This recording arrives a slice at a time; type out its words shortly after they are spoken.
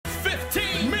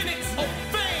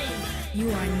You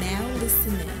are now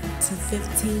listening to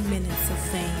 15 Minutes of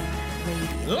Fame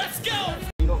Radio. Let's go!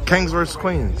 Kings versus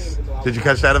Queens. Did you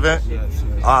catch that event? Yes.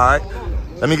 All right.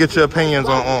 Let me get your opinions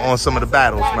on some of the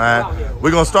battles, man.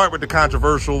 We're going to start with the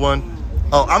controversial one.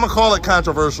 Oh, I'm going to call it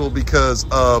controversial because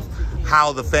of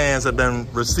how the fans have been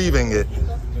receiving it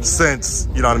since,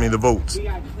 you know what I mean, the votes.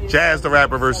 Jazz the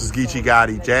Rapper versus Geechi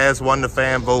Gotti. Jazz won the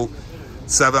fan vote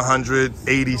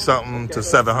 780-something to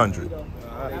 700.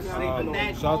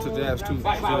 Shout out to Jazz too. She's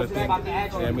a thing. Yeah,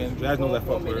 I mean, Jazz knows I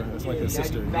fuck with her. It's like his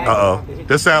sister. Uh-oh.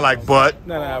 This sound like but.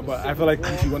 No, but I feel like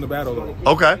Geechi won the battle though.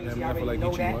 Okay. Yeah, I mean, I feel like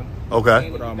Geechi won. Okay.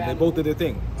 But they both did their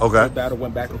thing. Okay. The battle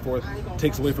went back and forth.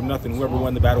 Takes away from nothing. Whoever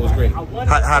won the battle was great.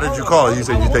 How did you call it? You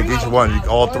said you think Geechi won.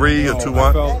 All three or 2-1?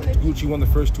 I felt Geechi won the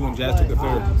first two and Jazz took the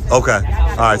third. Okay.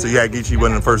 All right, so you had Geechi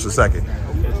winning the first or second.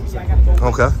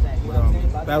 Okay.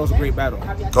 But, that was a great battle.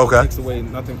 Okay. Takes away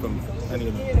nothing from any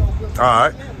of them. All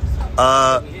right.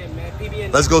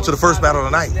 Let's go to the first battle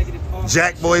of the night.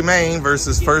 Jack Boy Maine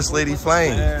versus First Lady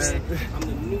Flames.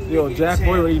 Yo, Jack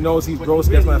Boy already knows he's gross.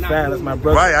 That's my fan. That's my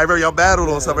brother. Right, I remember y'all battled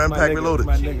on Summer Impact Reloaded.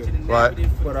 My nigga. Right.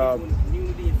 But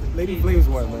Lady Flames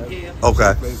won, man.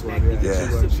 Okay. Flames won,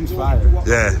 Yeah. She's fire.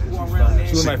 Yeah. She's fire.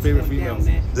 She was my favorite female.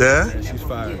 Yeah? She's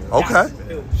fire. Okay.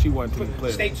 She won too.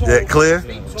 Clear. Yeah, clear?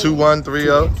 2-1,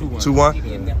 3-0?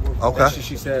 2-1? Okay.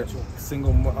 She said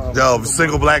single. Yo,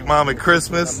 single black mom at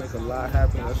Christmas. Make a lot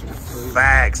happen. That shit was crazy.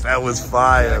 Facts. That was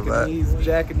fire, man.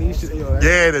 Jack and these shit.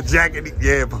 Yeah, the Jack and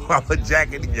yeah, Mama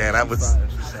Jack and yeah, that was.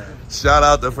 Shout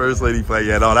out to First Lady Flame.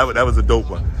 Yeah, no, that was a dope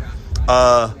one.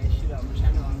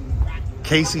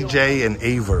 Casey J and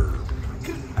Averb.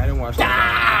 I didn't watch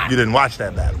that. You didn't watch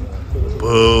that battle.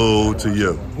 Boo to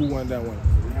you. Who won that one?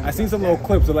 I seen some little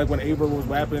clips of like when Averb was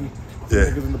rapping. Yeah.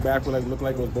 Niggas in the back were like looked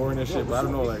like it was boring and shit, but I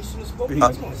don't know like.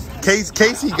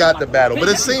 Casey got the battle, but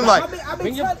it seemed like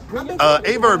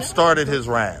Averb started his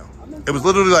round. It was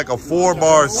literally like a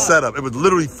 4-bar setup. It was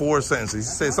literally 4 sentences.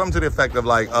 He said something to the effect of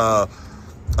like,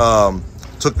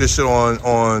 took this shit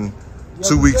on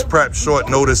 2 weeks prep, short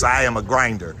notice. I am a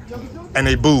grinder, and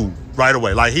they booed right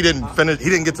away. Like he didn't finish. He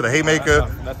didn't get to the haymaker.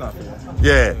 That's not fair.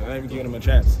 Yeah. Not even giving him a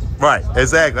chance. Right.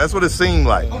 Exactly. That's what it seemed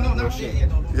like. No shit.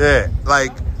 Yeah.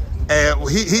 Like. And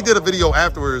he did a video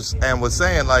afterwards and was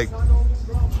saying, like,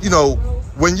 you know,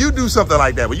 when you do something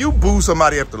like that, when you boo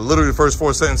somebody after literally the first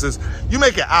 4 sentences, you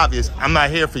make it obvious, I'm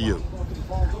not here for you.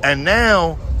 And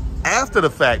now, after the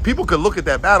fact, people could look at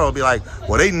that battle and be like,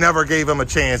 well, they never gave him a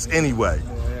chance anyway.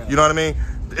 You know what I mean?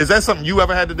 Is that something you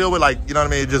ever had to deal with? Like, you know what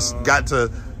I mean? It just got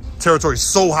to territory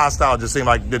so hostile, it just seemed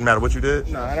like it didn't matter what you did?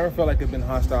 No, I never felt like it'd been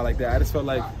hostile like that. I just felt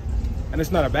like, and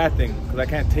it's not a bad thing, because I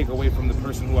can't take away from the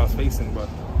person who I was facing, but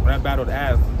when I battled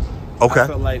Av, okay. I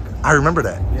felt like... I remember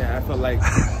that. Yeah, I felt like,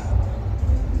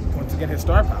 once again, his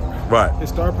star power. Right. His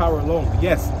star power alone.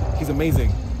 Yes, he's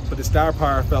amazing. But the star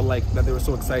power felt like that they were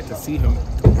so excited to see him.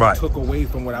 Right. Took away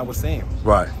from what I was saying.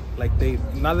 Right. Like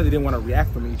not that they didn't want to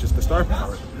react for me, just the star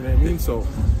power. You know what I mean? So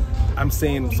I'm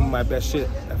saying some of my best shit,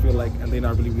 I feel like, and they're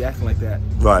not really reacting like that.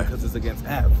 Right. Because it's against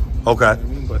Av. Okay. You know what I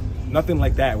mean? But nothing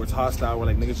like that where it's hostile, where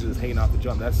like niggas just hating off the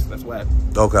jump. That's whack.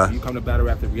 Okay. You come to battle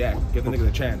rap to react. Give the nigga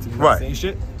a chance. If you're not saying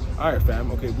shit, all right,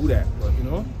 fam, okay, boo that. But, you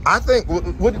know? I think,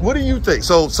 what do you think?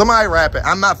 So somebody rapping,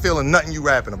 I'm not feeling nothing you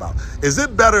rapping about. Is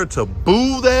it better to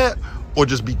boo that or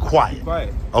just be quiet? Be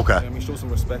quiet. Okay. I mean, show some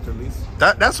respect at least.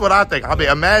 That's what I think. I mean,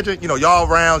 imagine, you know, y'all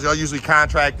rounds, y'all usually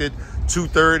contracted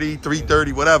 2:30,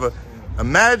 3:30, whatever.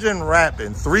 Imagine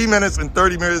rapping 3 minutes and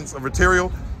 30 minutes of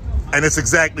material, and it's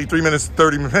exactly 3 minutes,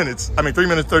 30 minutes. I mean, 3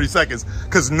 minutes, 30 seconds,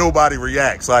 because nobody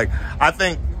reacts. Like, I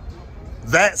think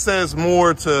that says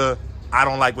more to, I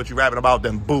don't like what you're rapping about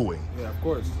than booing. Yeah, of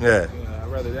course. Yeah. I'd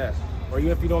rather that. Or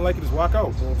even if you don't like it, just walk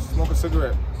out. Go smoke a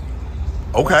cigarette.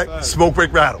 Okay. Smoke,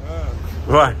 break, rattle. Yeah.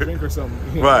 Right. Drink or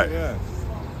something. Right. Yeah.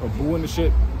 Or booing the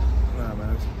shit. Nah,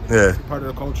 man. Yeah. It's part of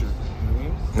the culture. You know what I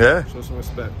mean? Yeah. Show some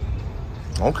respect.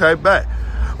 Okay, bet.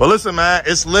 Well, listen, man,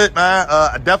 it's lit, man.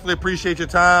 I definitely appreciate your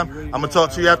time. Really I'm going to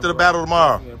talk to you after the battle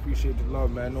tomorrow. I appreciate the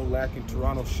love, man. No lacking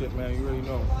Toronto shit, man. You really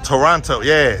know. Toronto,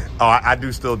 yeah. Oh, I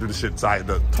do still do the shit side.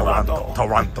 The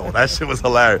Toronto. That shit was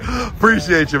hilarious.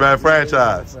 Appreciate you, man.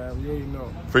 Franchise. You already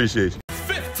know. Appreciate you.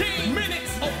 15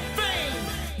 Minutes of Fame.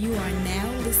 You are now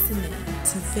listening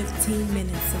to 15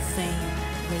 Minutes of Fame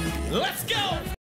Radio. Let's go.